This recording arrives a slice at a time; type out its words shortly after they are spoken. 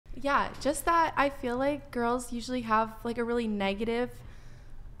Yeah, just that I feel like girls usually have like a really negative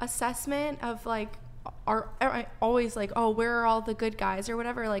assessment of like are always like, oh, where are all the good guys or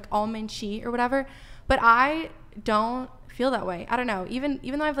whatever, like all men cheat or whatever. But I don't feel that way. I don't know. Even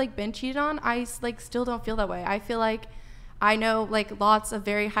though I've like been cheated on, I like still don't feel that way. I feel like I know like lots of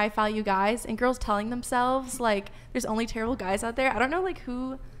very high value guys and girls telling themselves like there's only terrible guys out there. I don't know like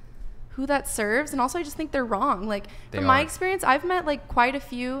who that serves, and also I just think they're wrong. Like from my experience, I've met like quite a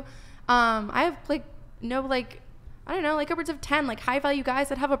few. I have like I don't know, like upwards of 10 like high value guys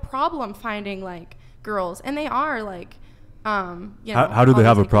that have a problem finding like girls, and they are like you know, how do they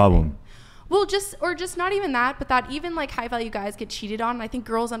have a problem? Well, just not even that, but that even like high value guys get cheated on. And I think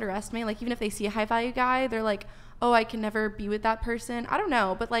girls underestimate, like even if they see a high value guy, they're like, oh, I can never be with that person. I don't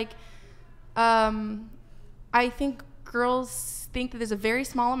know, but like I think girls think that there's a very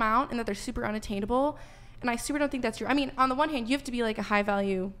small amount and that they're super unattainable, and I super don't think that's true. I mean, on the one hand, you have to be like a high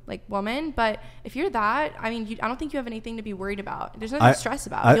value like woman, but if you're that, I mean, I don't think you have anything to be worried about. There's nothing to stress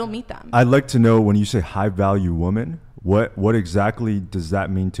about. You'll meet them. I'd like to know, when you say high value woman, what exactly does that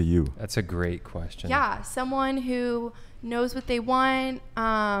mean to you? That's a great question. Yeah, someone who knows what they want,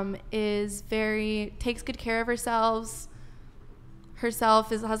 takes good care of herself,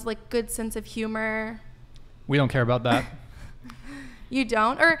 has like good sense of humor. We don't care about that. You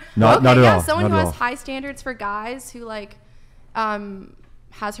don't? Or not at all. Someone not who at has all. high standards for guys, who like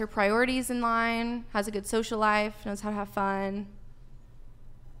has her priorities in line, has a good social life, knows how to have fun,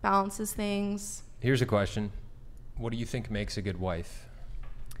 balances things. Here's a question. What do you think makes a good wife?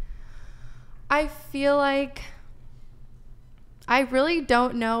 I feel like I really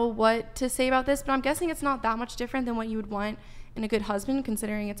don't know what to say about this, but I'm guessing it's not that much different than what you would want in a good husband,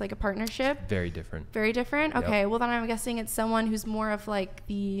 considering it's like a partnership. Very different. Very different? Okay, Yep. well then I'm guessing it's someone who's more of like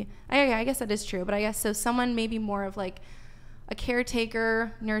I guess that is true, but I guess so someone maybe more of like a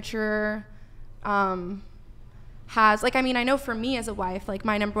caretaker, nurturer, has like, I mean, I know for me as a wife, like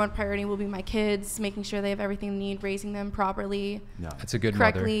my number one priority will be my kids, making sure they have everything they need, raising them properly. Yeah. That's a good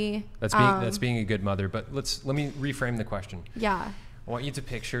correctly. Mother. That's being a good mother. But let me reframe the question. Yeah. I want you to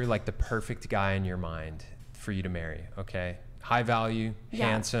picture like the perfect guy in your mind for you to marry, okay? High value,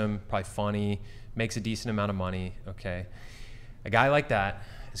 handsome, probably funny, makes a decent amount of money, okay? A guy like that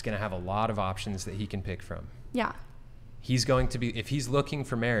is going to have a lot of options that he can pick from. Yeah. He's going to be, if he's looking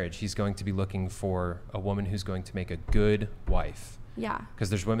for marriage, he's going to be looking for a woman who's going to make a good wife. Yeah. Because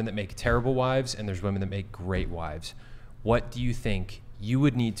there's women that make terrible wives and there's women that make great wives. What do you think you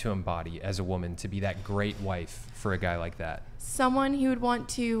would need to embody as a woman to be that great wife for a guy like that? Someone he would want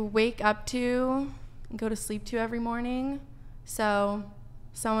to wake up to and go to sleep to every morning. So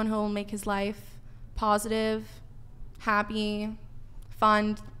someone who will make his life positive, happy,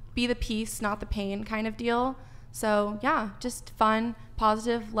 fun, be the peace, not the pain kind of deal. So yeah, just fun,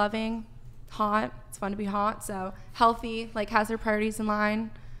 positive, loving, hot. It's fun to be hot. So healthy, like has their priorities in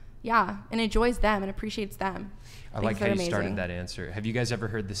line. Yeah, and enjoys them and appreciates them. I like how you started that answer. Have you guys ever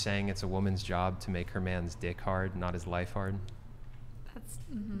heard the saying, it's a woman's job to make her man's dick hard, not his life hard? That's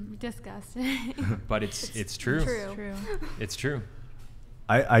disgusting. But it's true. True. It's true.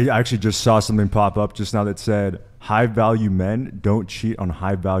 I actually just saw something pop up just now that said, high value men don't cheat on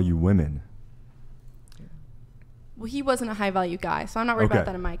high value women. Well, he wasn't a high value guy, so I'm not worried about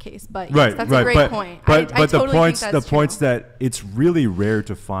that in my case. But right, yes, that's right, a great point. But I totally the point's that it's really rare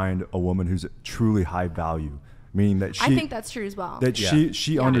to find a woman who's truly high value, meaning that I think that's true as well. That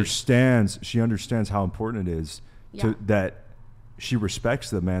she understands how important it is to that she respects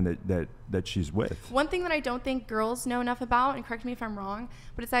the man that she's with. One thing that I don't think girls know enough about, and correct me if I'm wrong,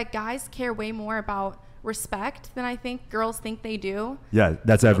 but it's that guys care way more about respect than I think girls think they do. Yeah,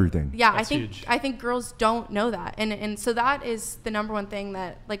 that's everything. Yeah, that's huge. I think girls don't know that, and so that is the number one thing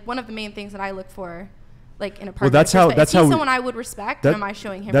that, like, one of the main things that I look for, like, in a partner. Well, that's how someone I would respect. And am I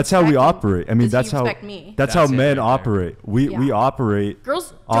showing him? That's how we operate. I mean, that's how me. That's how men operate. We operate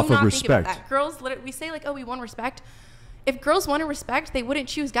girls off do not of respect. Think about that. Girls, we say like, oh, we want respect. If girls wanted respect, they wouldn't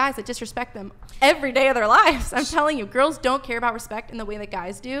choose guys that disrespect them every day of their lives. I'm telling you, girls don't care about respect in the way that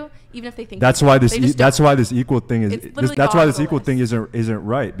guys do, even if they think that's why this equal thing isn't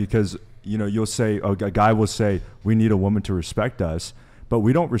right, because you'll say a guy will say we need a woman to respect us, but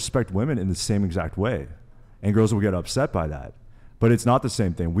we don't respect women in the same exact way, and girls will get upset by that. But it's not the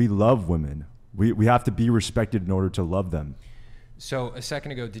same thing. We love women. We have to be respected in order to love them. So a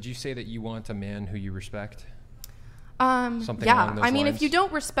second ago, did you say that you want a man who you respect? Something along those lines? If you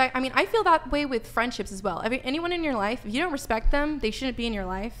don't respect, I feel that way with friendships as well. Anyone in your life, if you don't respect them, they shouldn't be in your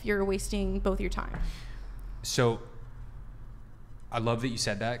life. You're wasting both your time. So I love that you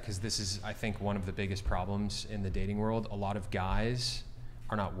said that, because this is, I think, one of the biggest problems in the dating world. A lot of guys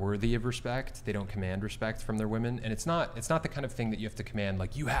are not worthy of respect. They don't command respect from their women. And it's not the kind of thing that you have to command,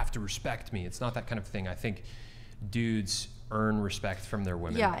 like, you have to respect me. It's not that kind of thing. I think dudes earn respect from their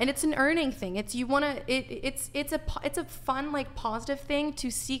women. Yeah, and it's an earning thing. It's a fun, like, positive thing to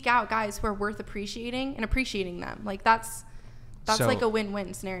seek out guys who are worth appreciating and appreciating them. Like, that's So- like a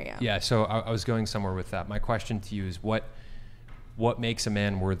win-win scenario. Yeah, so I was going somewhere with that. My question to you is what makes a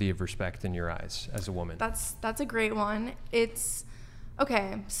man worthy of respect in your eyes as a woman? That's a great one. It's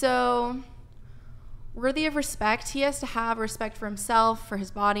okay. So worthy of respect, he has to have respect for himself, for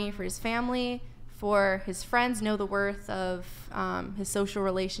his body, for his family, for his friends, know the worth of his social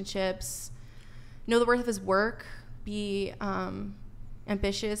relationships, know the worth of his work, be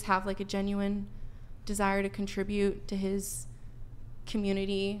ambitious, have like a genuine desire to contribute to his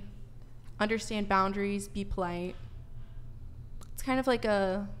community, understand boundaries, be polite. It's kind of like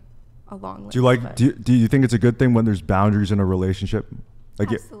a long list. Do you think it's a good thing when there's boundaries in a relationship?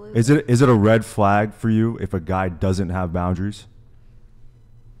 Like, Absolutely. is it a red flag for you if a guy doesn't have boundaries?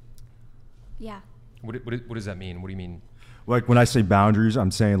 Yeah. What does that mean? What do you mean? Like, when I say boundaries,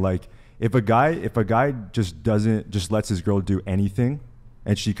 I'm saying, like, if a guy just lets his girl do anything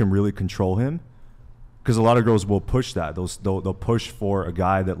and she can really control him, because a lot of girls will push that. They'll push for a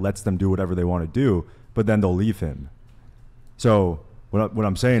guy that lets them do whatever they want to do, but then they'll leave him. So what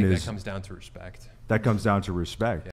I'm saying is that comes down to respect. That comes down to respect.